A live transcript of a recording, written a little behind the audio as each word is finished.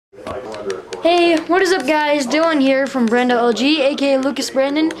Hey, what is up guys? Dylan here from Brenda LG, aka Lucas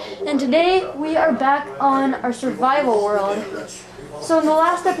Brandon, and today we are back on our survival world. So in the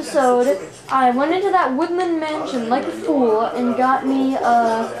last episode, I went into that woodland mansion like a fool and got me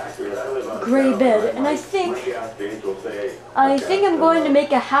a gray bed, and I think I'm going to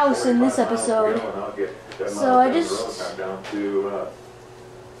make a house in this episode. So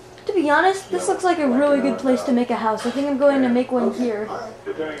to be honest, this looks like a really good place to make a house. I think I'm going to make one here.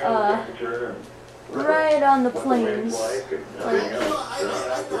 Right on the plains.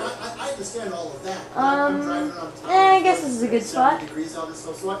 I guess this is a good spot.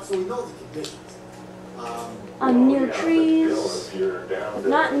 I'm near trees.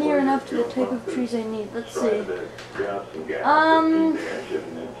 Not near enough to the type of trees I need. Let's see.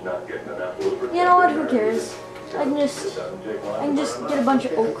 You know what? Who cares? I can just get a bunch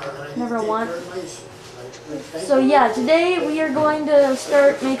of oak whenever I want. So yeah, today we are going to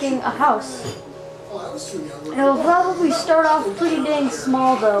start making a house. It'll probably start off pretty dang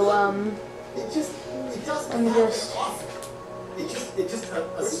small though. Let me just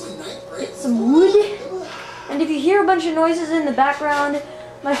get some wood. And if you hear a bunch of noises in the background,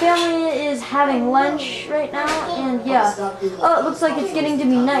 my family is having lunch right now, and yeah. Oh, it looks like it's getting to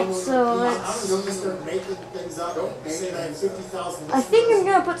be night, so let's... I think I'm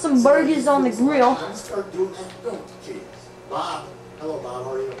gonna put some burgers on the grill. Furnace.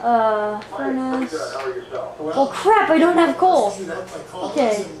 Oh crap, I don't have coal.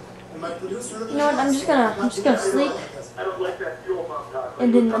 Okay. You know what, I'm just gonna sleep.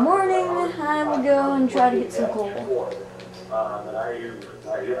 And in the morning, I will go and try to get some coal.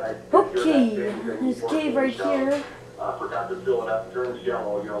 Okay, there's a cave right here.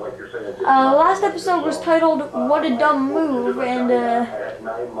 Last episode was titled "What a Dumb Move," and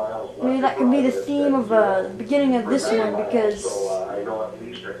maybe that could be the theme of the beginning of this one, because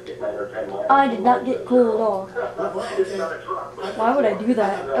I did not get coal at all. Why would I do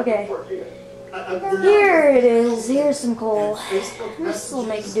that? Okay. Here it is. Here's some coal. This will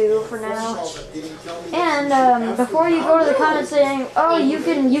make do for now. And before you go to the comments saying, "Oh, you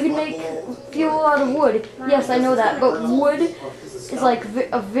can make fuel out of wood," yes, I know that, but wood is like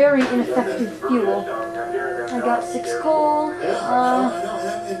a very ineffective fuel. I got 6 coal.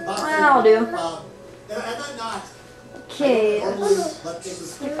 That'll do. Okay,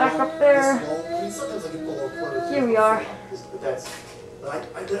 let's get back up there. Here we are. Oh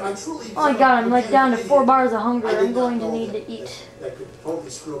my god, I'm like down to 4 bars of hunger. I'm going to need to eat. That could totally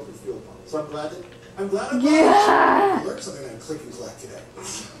screw up your fuel pump. So I'm glad I learned something on click and collect today.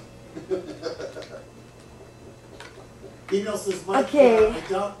 Email says Mike, okay. I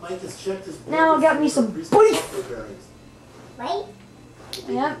doubt Mike has checked his now I got me some beef. Right?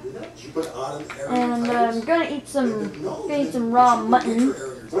 Yep. And I'm gonna eat some raw mutton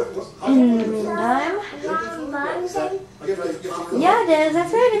in the meantime. Yeah, Des,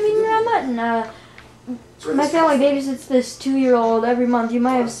 that's right. I'm eating raw mutton. My family babysits this 2-year-old every month. You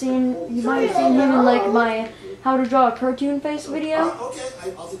might have seen him in like my how to draw a cartoon face video.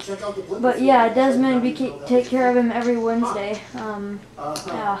 But yeah, Desmond, we take care of him every Wednesday.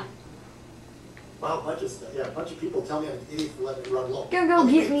 Yeah. Wow, a bunch of people tell me I'm an idiot for letting it run low. Gonna go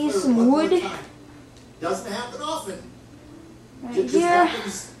get me some wood. Doesn't happen often. Right just here.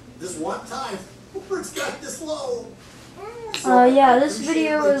 Happens this one time. It's got this low. Yeah, this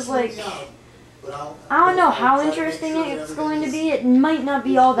video is like, I don't know how interesting it's going to be. It might not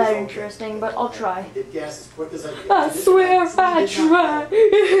be all that interesting, but I'll try. I swear I try.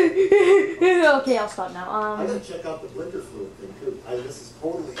 Okay, I'll stop now. I gotta check out the blinker fluid thing too. This is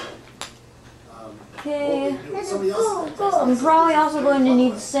totally. Okay, I'm probably also going to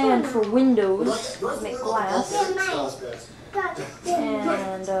need sand for windows to make glass.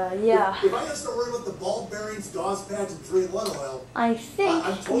 And, yeah. If I have to worry about the ball bearings, gauze pads, and 3-in-1 oil, I think,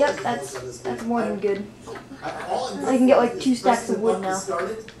 yep, that's more than good. I can get like 2 stacks of wood now.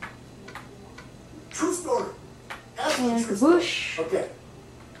 True story. And the bush. Okay.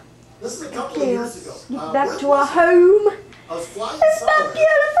 This is a couple of years ago. Get back to our home. I was flying it's my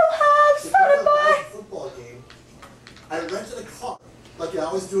beautiful house, football game. I rented a car, like I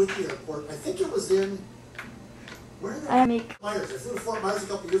always do at the airport. I think it was in. Where did I make Myers? I flew to Fort Myers a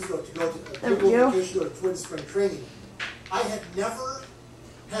couple years ago to go to vacation to a twin spring training. I had never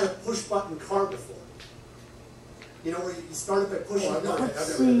had a push button car before. You know where you start it by pushing.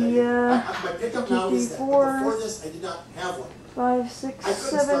 Let's see. My pickup now is that. But before this, I did not have one. 5, 6,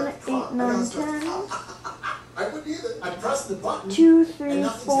 7, 8, 9, 10. I wouldn't either. I pressed the button. 2, 3,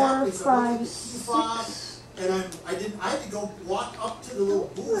 4, 5, 6, And I had to go walk up to the little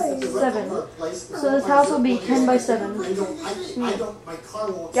booth at the rental car place. So this house will be 10 by 7. My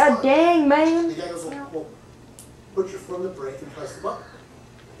car won't God start. dang, man. The guy goes, well, put your foot on the brake and press the button.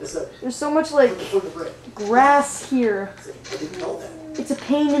 I said, there's so much like grass here. I didn't know that. It's a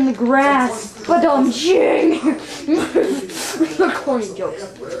pain in the grass. But I'm jing. Corny jokes.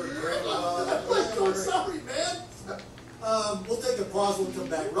 Sorry, man. We'll take a pause. We'll come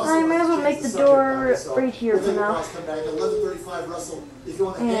back. Russell, I may as well make the door right here for now. We'll come back at 11:35. Russell, if you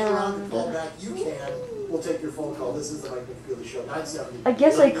want to hang around and call back, you can. We'll take your phone call. This is the Mike McFeely Show. 970. I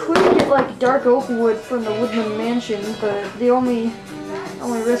guess I could get like dark oak wood from the Woodland Mansion, but the only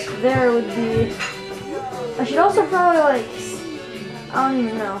risk there would be I should also probably like I don't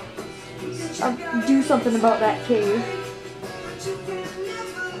even know. I'll do something about that cave.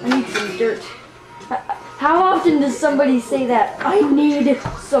 I need some dirt. How often does somebody say that? I need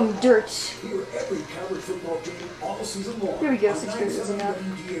some dirt. Here we go, 6 years isn't enough.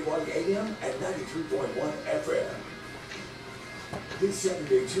 This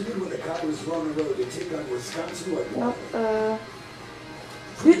Saturday, tune in when the Cowboys run the road to take on Wisconsin at 1.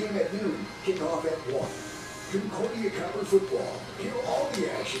 Game at noon, kick off at 1. Concordia Cowboy football. Hear all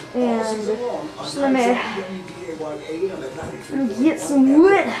the action all season long on WDAY get some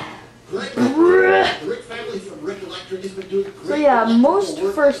wood. So yeah, most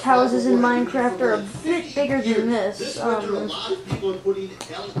first houses in Minecraft are a bit bigger than this.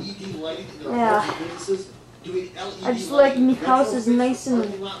 Yeah. I just like houses nice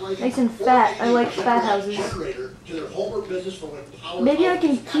and fat. I like fat houses. Maybe I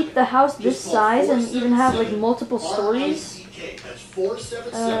can keep the house this size and even have like multiple stories.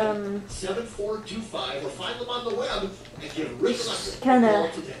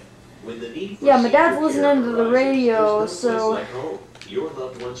 Kinda. Yeah, my dad's listening to the radio, so you're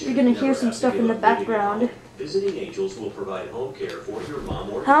gonna hear some stuff in the background. Visiting Angels will provide home care for your mom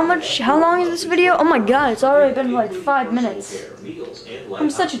or how long is this video? Oh my god, it's already been like 5 minutes.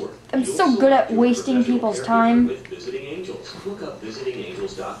 I'm so good at wasting people's time.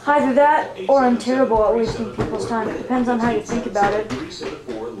 Either that or I'm terrible at wasting people's time. It depends on how you think about it.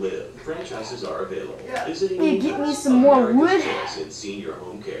 You get me some more wood.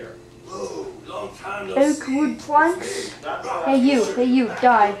 Oak wood planks. Hey you,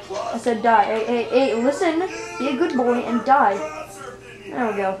 die. I said die. Hey, listen. Be a good boy and die. There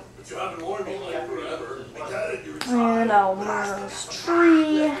we go. And I'll murder this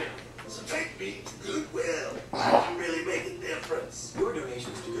tree.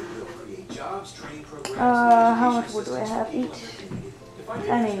 How much wood do I have? 8.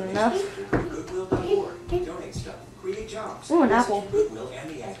 That ain't enough. Ooh, an apple.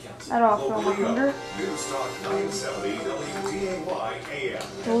 That'll fill my hunger.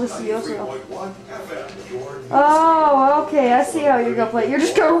 Delicioso. Oh, okay, I see how you're gonna play. You're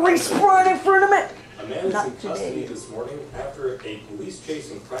just gonna respawn in front of me. Not today.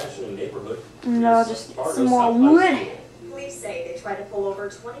 No, just some more wood. Police say they tried to pull over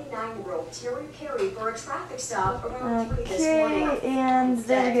 29-year-old Terry Perry for a traffic stop around 3 this morning. Okay, and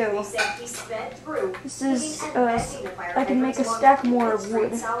there we go. This is, I can make a stack more of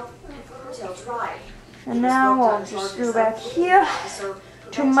wood. And now I'll just go back here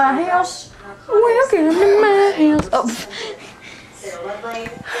to my house. Welcome to my house. Oh.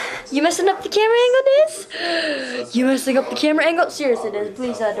 You messing up the camera angle, Diz? You messing up the camera angle? Seriously, Diz,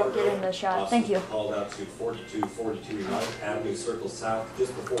 please don't get in the shot. Thank you.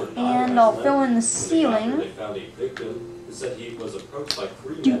 And I'll fill in the ceiling.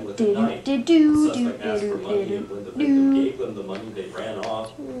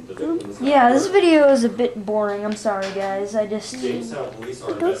 Yeah, this video is a bit boring. I'm sorry, guys. I just... It's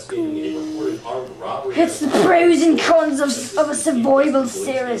the pros and cons of a survival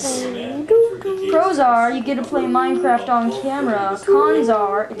series. Pros are, you get to play Minecraft on camera. Cons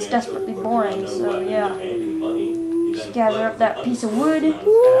are, it's desperately boring. So, yeah. Just gather up that piece of wood.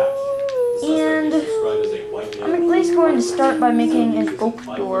 And I'm at least going to start by making an oak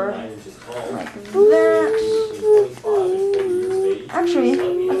door, like that. Actually,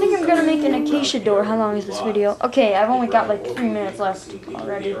 I think I'm gonna make an acacia door. How long is this video? Okay, I've only got like 3 minutes left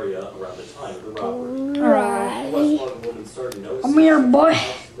already. Alright. Come here, boy.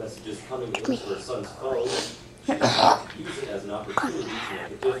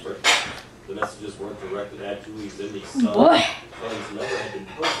 The messages weren't directed at Julie's Indies. Boy. Funds never had been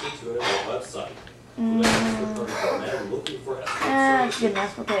posted to her website. That's good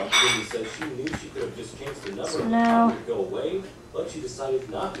enough, okay. Julie said she knew she could have just changed the number So now, to go away, but she decided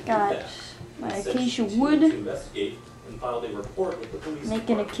not to do got that. my acacia wood. and filed a report with the police.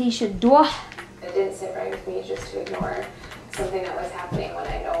 Making acacia doigh. It didn't sit right with me just to ignore something that was happening when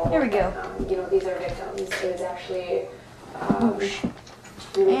I know. There we go. You know, these are victims. It was actually.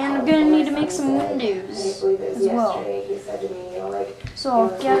 And I'm gonna need to make some windows as well. He said to me, you know, like, so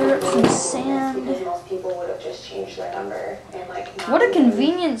I'll gather up some sand. Because most people would have just changed their number and like. What a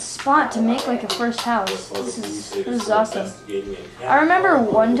convenient spot to make like a first house. This is awesome. I remember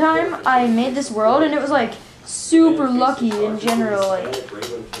one time I made this world and it was like super lucky in general.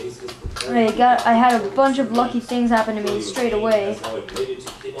 Like I had a bunch of lucky things happen to me straight away.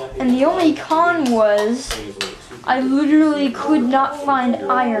 And the only con was I literally could not find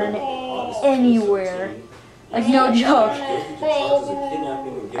iron anywhere. Like, no joke.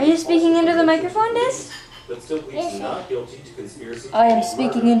 Are you speaking into the microphone, Des? I am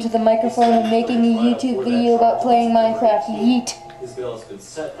speaking into the microphone and making a YouTube video about playing Minecraft. Yeet. His bail has been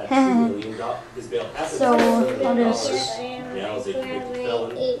set at $2 million. His bail has So, been I'll just... Now is a convicted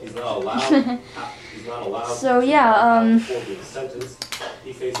felon. He's not allowed. So yeah,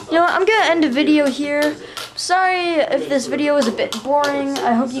 you know what, I'm gonna end the video here. Sorry if this video was a bit boring.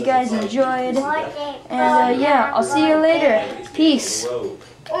 I hope you guys enjoyed. And yeah, I'll see you later. Peace.